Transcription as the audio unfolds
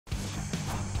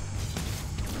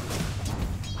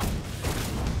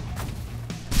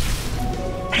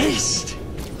Haste!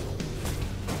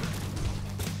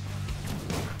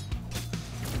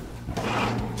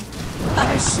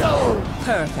 My soul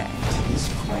Perfect. is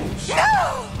quenched.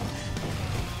 No!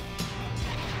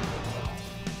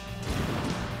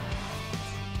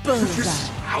 Bullseye.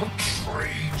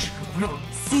 Outrage!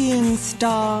 Seeing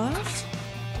stars?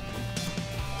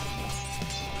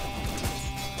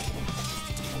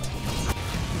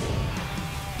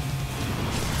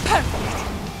 Perfect.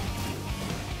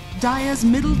 Dire's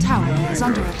middle tower is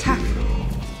under attack.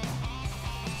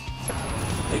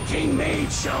 The King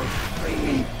Mage shall bring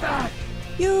me back!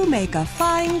 You make a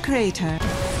fine crater.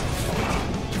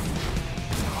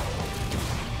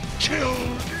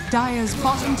 Killed! Dire's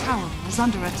bottom tower is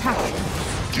under attack.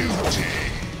 Duty!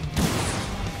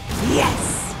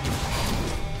 Yes!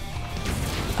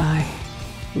 I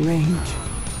range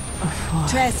afar.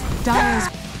 Dire's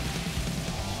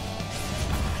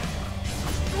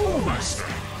Oh, master!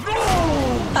 No!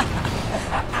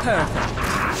 Perfect.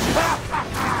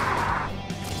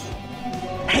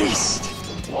 Haste!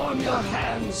 Warm your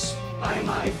hands by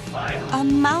my fire. A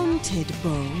mounted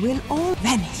bow will all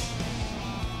vanish.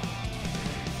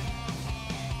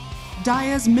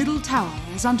 Dire's middle tower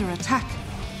is under attack.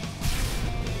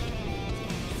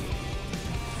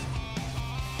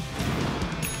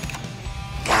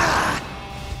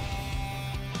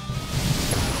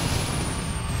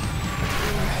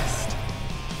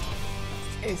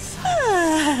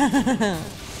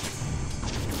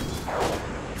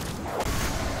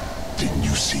 Didn't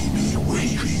you see me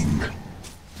waving?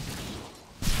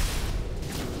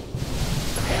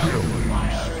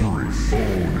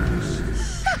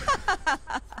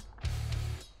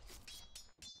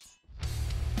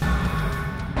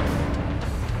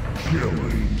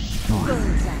 Killing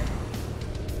spree.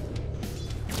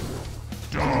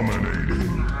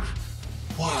 Dominating.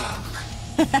 Wow.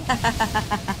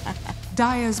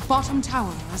 Dire's bottom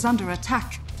tower is under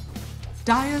attack.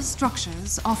 Dire's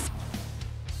structures are...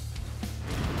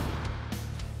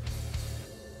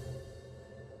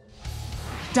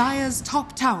 Dire's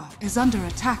top tower is under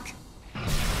attack.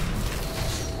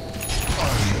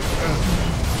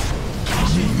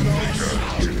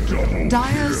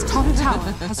 Dire's top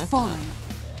tower has fallen.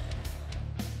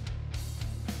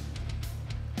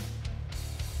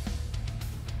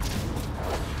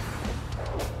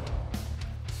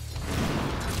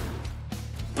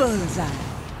 Bullseye.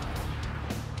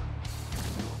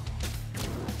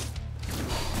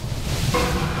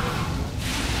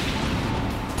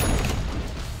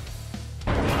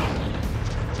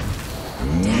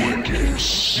 Wicked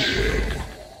sick.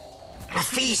 A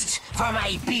feast for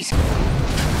my beast.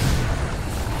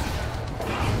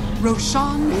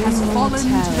 Roshan has fallen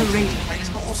to the Radiant.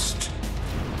 Exhaust.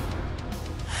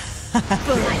 My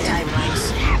timeline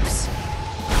snaps.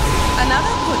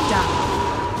 Another put down.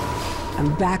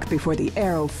 I'm back before the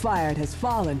arrow fired has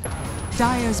fallen.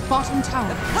 Dire's bottom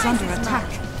tower is under attack.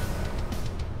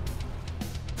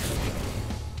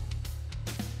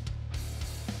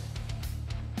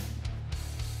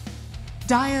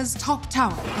 Dire's top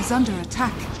tower is under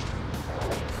attack.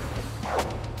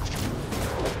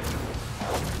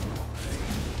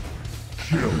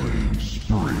 Killing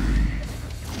spree.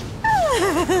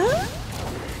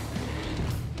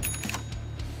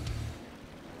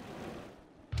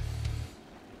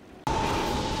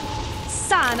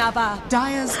 Sanaba.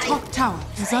 Dire's top tower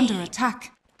is under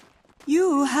attack.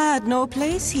 You had no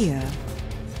place here.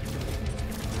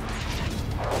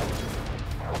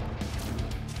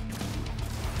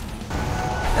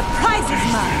 The prize is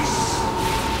mine.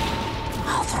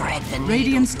 I'll thread the needle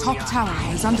Radiant's through top your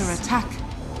tower is under attack.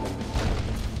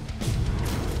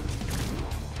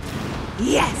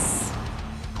 Yes.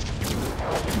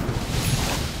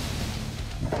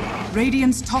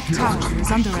 Radiant's top tower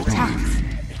is under attack.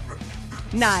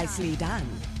 Nicely done.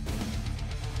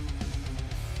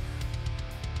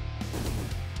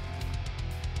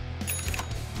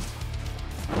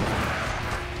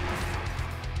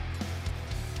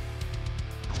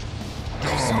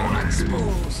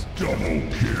 Dominating. Double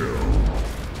kill.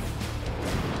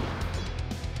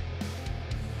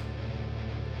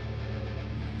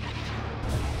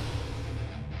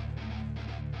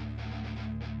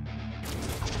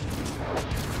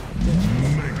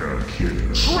 Mega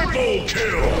kill. Triple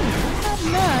kill. I've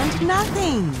learned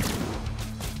nothing.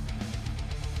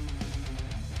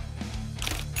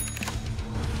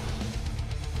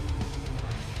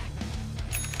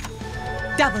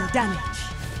 Double damage.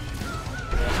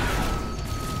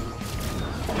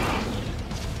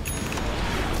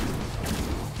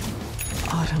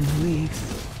 Autumn leaves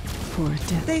for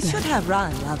death. They should have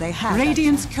run while they had.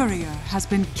 Radiant's courier has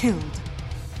been killed.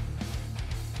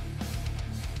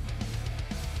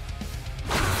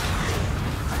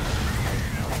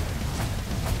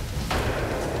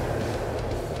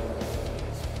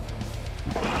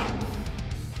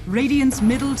 Radiant's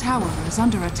middle tower is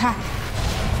under attack.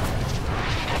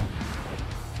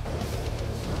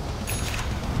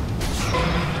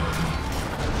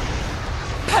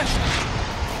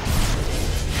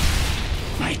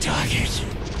 My target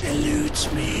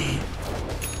eludes me.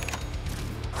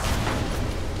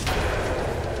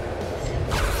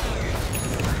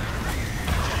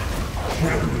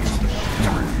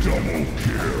 Double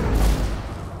kill.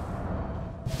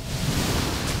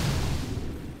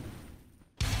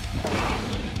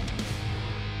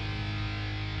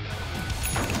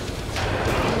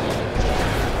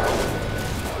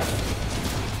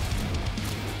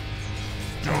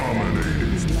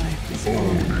 His life is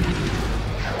over.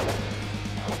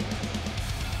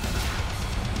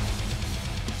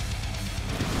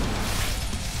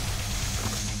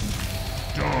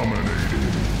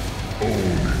 Dominating.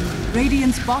 Own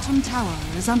Radiant's bottom tower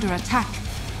is under attack.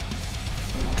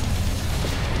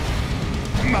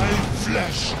 it. My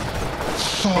flesh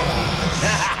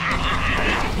thaws.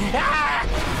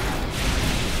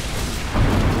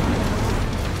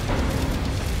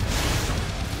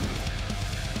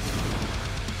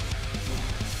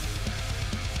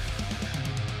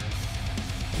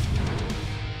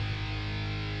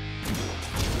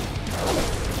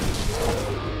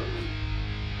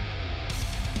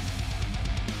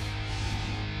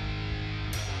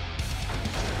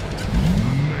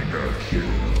 Mega kill.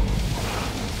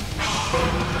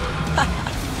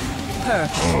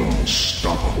 Perfect.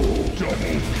 Unstoppable.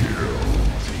 Double kill.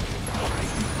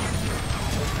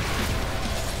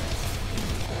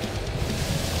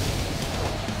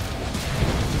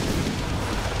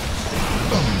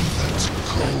 Let's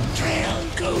go. Trail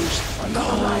goes for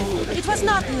gold. It was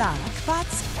not luck, but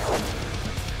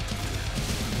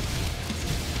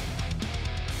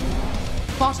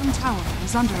Bottom tower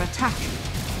is under attack.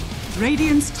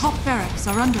 Radiant's top barracks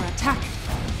are under attack.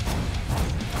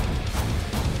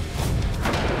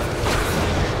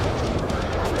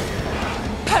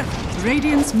 Perfect.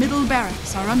 Radiant's middle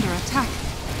barracks are under attack.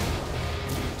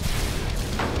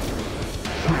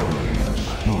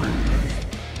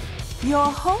 your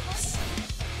hopes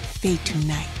fade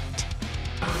tonight.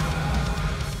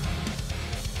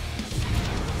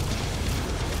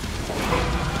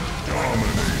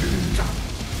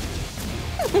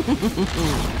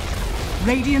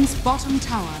 Radiant's bottom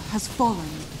tower has fallen.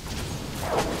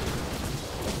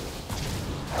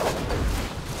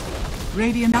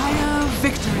 Radiant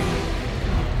victory.